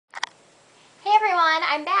everyone,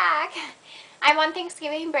 I'm back. I'm on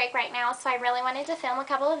Thanksgiving break right now, so I really wanted to film a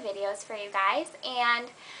couple of videos for you guys, and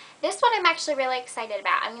this one I'm actually really excited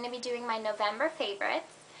about. I'm going to be doing my November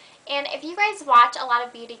favorites, and if you guys watch a lot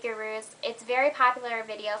of beauty gurus, it's a very popular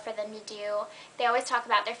video for them to do. They always talk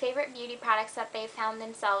about their favorite beauty products that they've found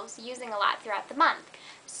themselves using a lot throughout the month.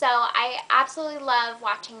 So I absolutely love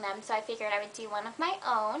watching them, so I figured I would do one of my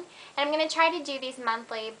own, and I'm going to try to do these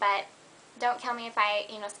monthly, but don't kill me if I,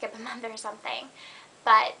 skip a month or something.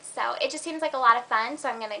 But, so, it just seems like a lot of fun, so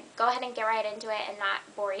I'm going to go ahead and get right into it and not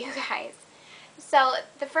bore you guys. So,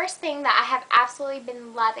 the first thing that I have absolutely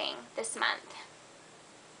been loving this month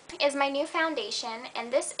is my new foundation,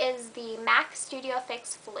 and this is the MAC Studio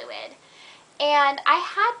Fix Fluid. And I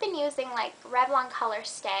had been using, like, Revlon Color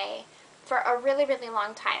Stay for a really, really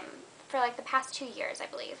long time, for, like, the past 2 years, I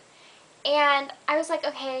believe. And I was like,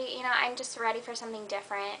 okay, I'm just ready for something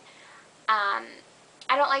different.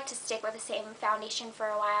 I don't like to stick with the same foundation for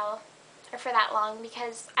a while or for that long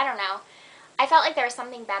because, I don't know, I felt like there was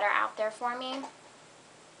something better out there for me.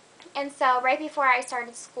 And so right before I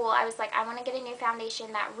started school, I was like, I want to get a new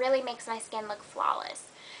foundation that really makes my skin look flawless.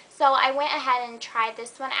 So I went ahead and tried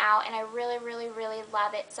this one out, and I really, really, really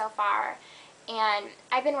love it so far. And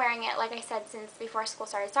I've been wearing it, like I said, since before school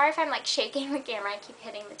started. Sorry if I'm like shaking the camera, I keep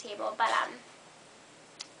hitting the table, but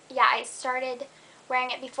yeah, I started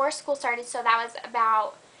wearing it before school started, so that was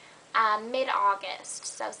about mid-August.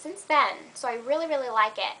 So since then, so I really, really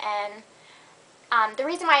like it. And the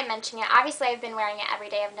reason why I mention it, obviously I've been wearing it every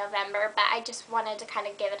day of November, but I just wanted to kind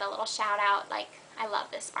of give it a little shout out, like, I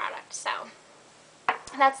love this product. So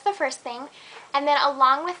that's the first thing. And then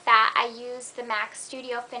along with that, I use the MAC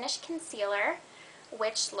Studio Finish Concealer,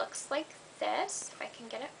 which looks like this, if I can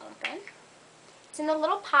get it open. It's in a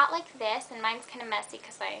little pot like this, and mine's kind of messy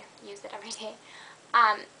because I use it every day.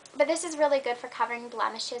 But this is really good for covering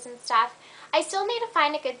blemishes and stuff. I still need to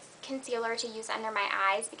find a good concealer to use under my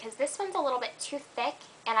eyes because this one's a little bit too thick,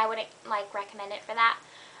 and I wouldn't recommend it for that.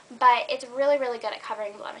 But it's really, really good at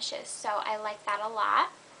covering blemishes, so I like that a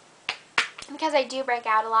lot because I do break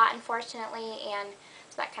out a lot, unfortunately, and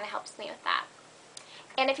so that kind of helps me with that.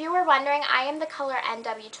 And if you were wondering, I am the color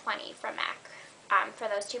NW20 from MAC for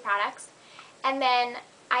those two products. And then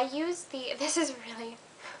I use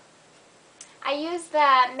I use the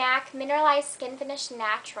MAC Mineralized Skin Finish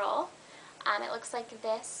Natural. It looks like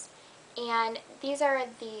this. And these are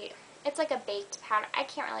it's like a baked powder. I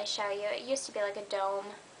can't really show you. It used to be like a dome,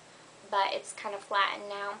 but it's kind of flattened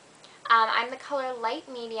now. I'm the color Light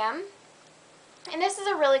Medium. And this is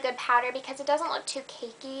a really good powder because it doesn't look too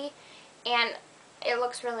cakey, and it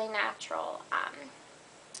looks really natural.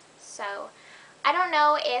 So I don't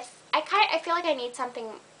know if I feel like I need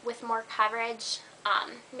something with more coverage,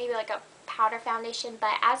 maybe like a powder foundation,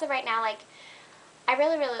 but as of right now, like, I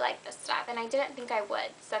really, really like this stuff, and I didn't think I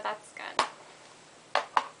would, so that's good.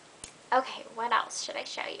 Okay, what else should I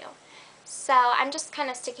show you? So I'm just kind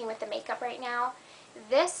of sticking with the makeup right now.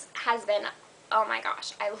 This has been, oh my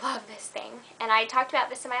gosh, I love this thing, and I talked about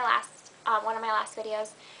this in my last, one of my last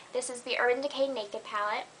videos. This is the Urban Decay Naked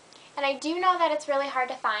Palette. And I do know that it's really hard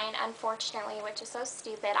to find, unfortunately, which is so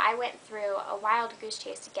stupid. I went through a wild goose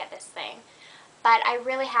chase to get this thing. But I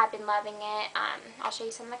really have been loving it. I'll show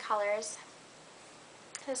you some of the colors.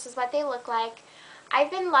 This is what they look like. I've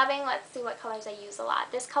been loving, let's see what colors I use a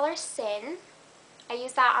lot. This color Sin. I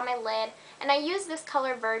use that on my lid. And I use this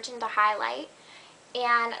color Virgin to highlight.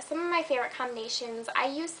 And some of my favorite combinations, I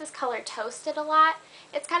use this color Toasted a lot.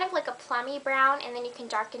 It's kind of like a plummy brown, and then you can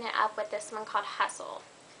darken it up with this one called Hustle.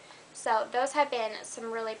 So those have been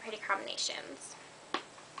some really pretty combinations.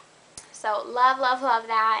 So love, love, love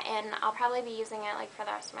that, and I'll probably be using it like for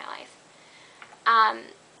the rest of my life.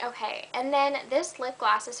 Okay, and then this lip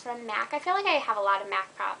gloss is from MAC. I feel like I have a lot of MAC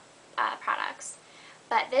products,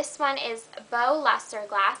 but this one is Beau Luster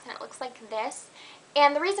Glass, and it looks like this.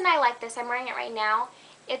 And the reason I like this, I'm wearing it right now,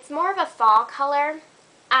 it's more of a fall color.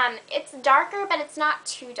 It's darker, but it's not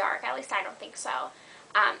too dark, at least I don't think so.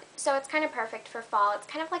 So it's kind of perfect for fall. It's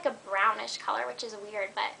kind of like a brownish color, which is weird,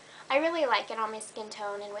 but I really like it on my skin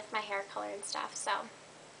tone and with my hair color and stuff, so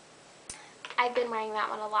I've been wearing that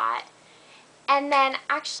one a lot. And then,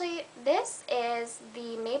 actually, this is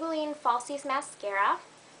the Maybelline Falsies Mascara.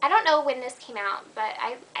 I don't know when this came out, but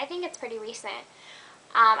I think it's pretty recent.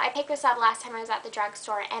 I picked this up last time I was at the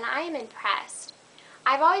drugstore, and I am impressed.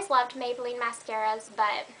 I've always loved Maybelline mascaras,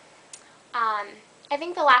 but I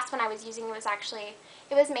think the last one I was using was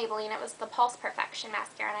Maybelline. It was the Pulse Perfection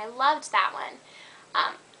mascara, and I loved that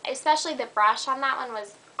one. Especially the brush on that one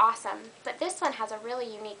was awesome. But this one has a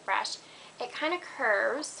really unique brush. It kind of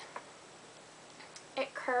curves.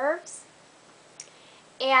 It curves,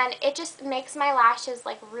 and it just makes my lashes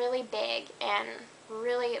like really big and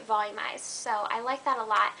really volumized, so I like that a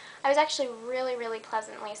lot. I was actually really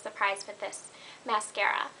pleasantly surprised with this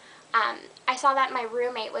mascara. I saw that my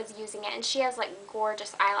roommate was using it, and she has like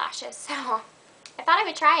gorgeous eyelashes, so I thought I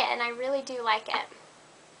would try it, and I really do like it.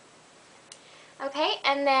 Okay,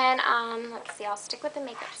 and then, let's see, I'll stick with the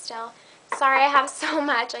makeup still. Sorry, I have so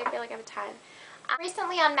much. I feel like I have a ton.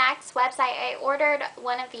 Recently on MAC's website, I ordered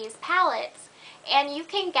one of these palettes, and you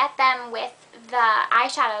can get them with the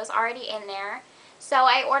eyeshadows already in there. So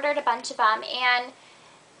I ordered a bunch of them, and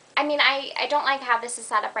I mean, I don't like how this is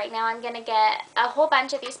set up right now. I'm going to get a whole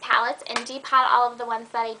bunch of these palettes and depot all of the ones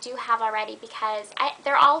that I do have already, because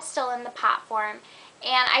they're all still in the pot form.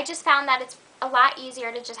 And I just found that it's a lot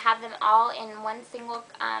easier to just have them all in one single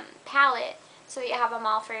palette, so that you have them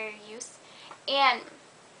all for your use. And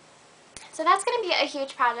so that's going to be a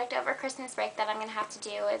huge project over Christmas break that I'm going to have to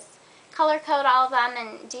do, is color code all of them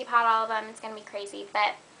and depot all of them. It's going to be crazy,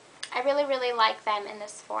 but I really like them in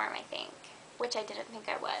this form, I think, which I didn't think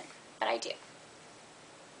I would, but I do.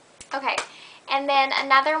 Okay, and then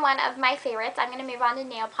another one of my favorites, I'm going to move on to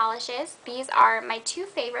nail polishes. These are my two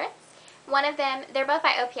favorites. One of them, they're both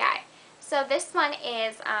by OPI. So this one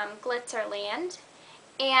is Glitzerland,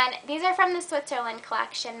 and these are from the Switzerland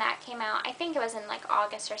collection that came out, I think it was in like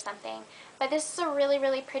August or something. But this is a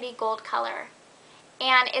really pretty gold color,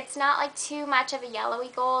 and it's not like too much of a yellowy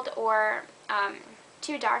gold or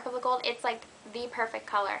too dark of a gold. It's like the perfect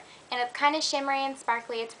color, and it's kind of shimmery and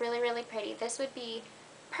sparkly. It's really pretty. This would be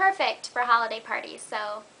perfect for holiday parties.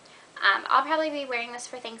 So I'll probably be wearing this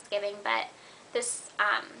for Thanksgiving, but this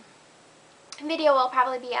video will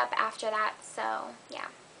probably be up after that, so yeah.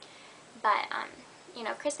 But you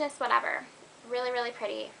know, Christmas, whatever. Really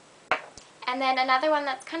pretty. And then another one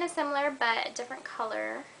that's kind of similar but a different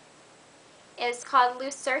color is called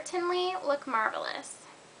Lucertinely Look Marvelous.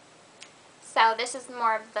 So this is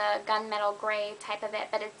more of the gunmetal gray type of it,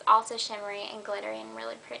 but it's also shimmery and glittery and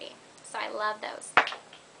really pretty. So I love those.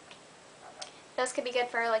 Those could be good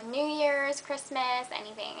for like New Year's, Christmas,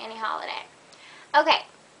 anything, any holiday. Okay,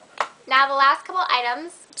 now the last couple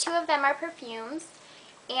items, two of them are perfumes.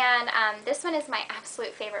 And this one is my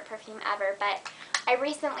absolute favorite perfume ever, but I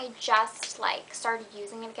recently just like started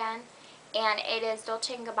using it again, and it is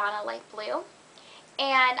Dolce & Gabbana Light Blue.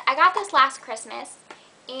 And I got this last Christmas,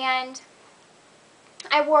 and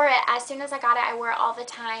I wore it as soon as I got it. I wore it all the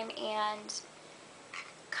time, and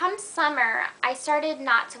come summer, I started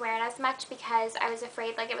not to wear it as much because I was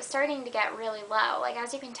afraid, like, it was starting to get really low. Like,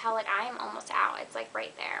 as you can tell, like, I am almost out. It's like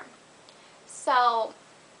right there. So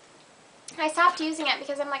I stopped using it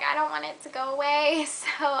because I'm like, I don't want it to go away.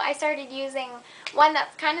 So I started using one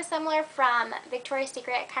that's kind of similar from Victoria's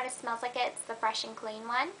Secret. It kind of smells like it. It's the Fresh and Clean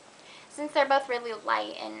one, since they're both really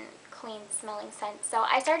light and clean smelling scents. So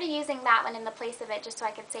I started using that one in the place of it just so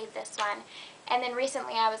I could save this one. And then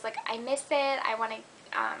recently I was like, I miss it. I want to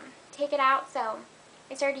take it out. So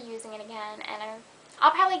I started using it again, and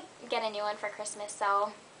I'll probably get a new one for Christmas.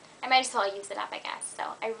 So I might as well use it up, I guess. So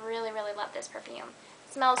I really love this perfume.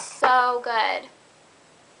 It smells so good.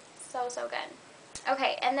 So good.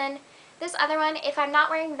 Okay, and then this other one, if I'm not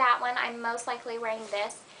wearing that one, I'm most likely wearing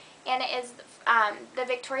this. And it is the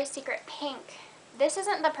Victoria's Secret Pink. This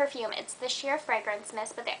isn't the perfume, it's the sheer fragrance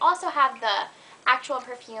mist, but they also have the actual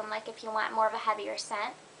perfume, like if you want more of a heavier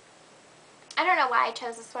scent. I don't know why I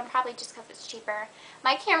chose this one, probably just because it's cheaper.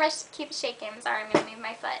 My camera keeps shaking. Sorry, I'm going to move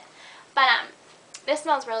my foot. But this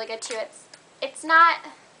smells really good too. It's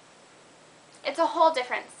a whole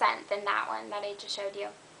different scent than that one that I just showed you.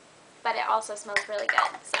 But it also smells really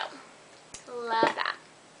good, so love that.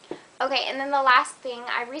 Okay, and then the last thing,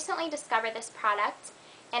 I recently discovered this product,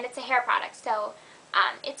 and it's a hair product. So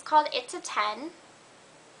it's called It's a 10.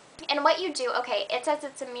 And what you do, okay, it says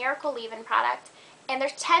it's a miracle leave-in product, and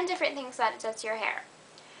there's 10 different things that it does to your hair.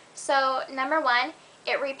 So number 1,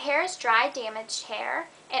 it repairs dry, damaged hair.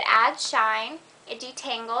 It adds shine. It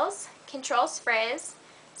detangles, controls frizz,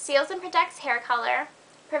 seals and protects hair color,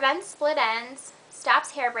 prevents split ends,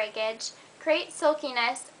 stops hair breakage, creates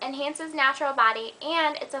silkiness, enhances natural body,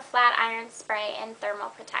 and it's a flat iron spray and thermal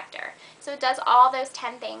protector. So it does all those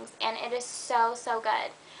 10 things, and it is so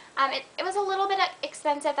good. It was a little bit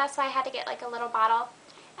expensive, that's why I had to get like a little bottle.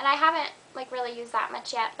 And I haven't like really used that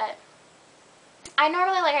much yet, but I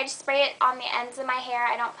normally I just spray it on the ends of my hair.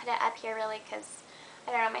 I don't put it up here really because,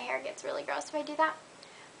 I don't know, my hair gets really gross if I do that.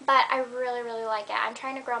 But I really like it. I'm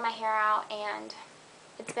trying to grow my hair out, and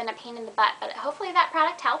it's been a pain in the butt, but hopefully that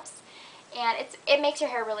product helps. And it makes your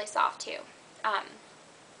hair really soft too.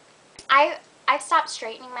 I've stopped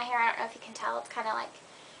straightening my hair. I don't know if you can tell. It's kind of like,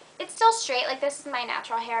 it's still straight, like this is my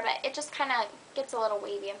natural hair, but it just kind of gets a little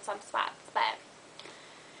wavy in some spots, but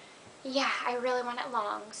yeah, I really want it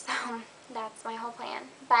long, so that's my whole plan.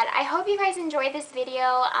 But I hope you guys enjoyed this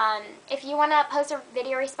video. If you want to post a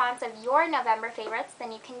video response of your November favorites,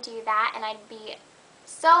 then you can do that, and I'd be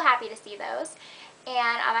so happy to see those. And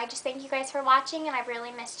I just thank you guys for watching, and I've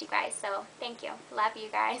really missed you guys, so thank you. Love you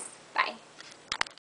guys. Bye.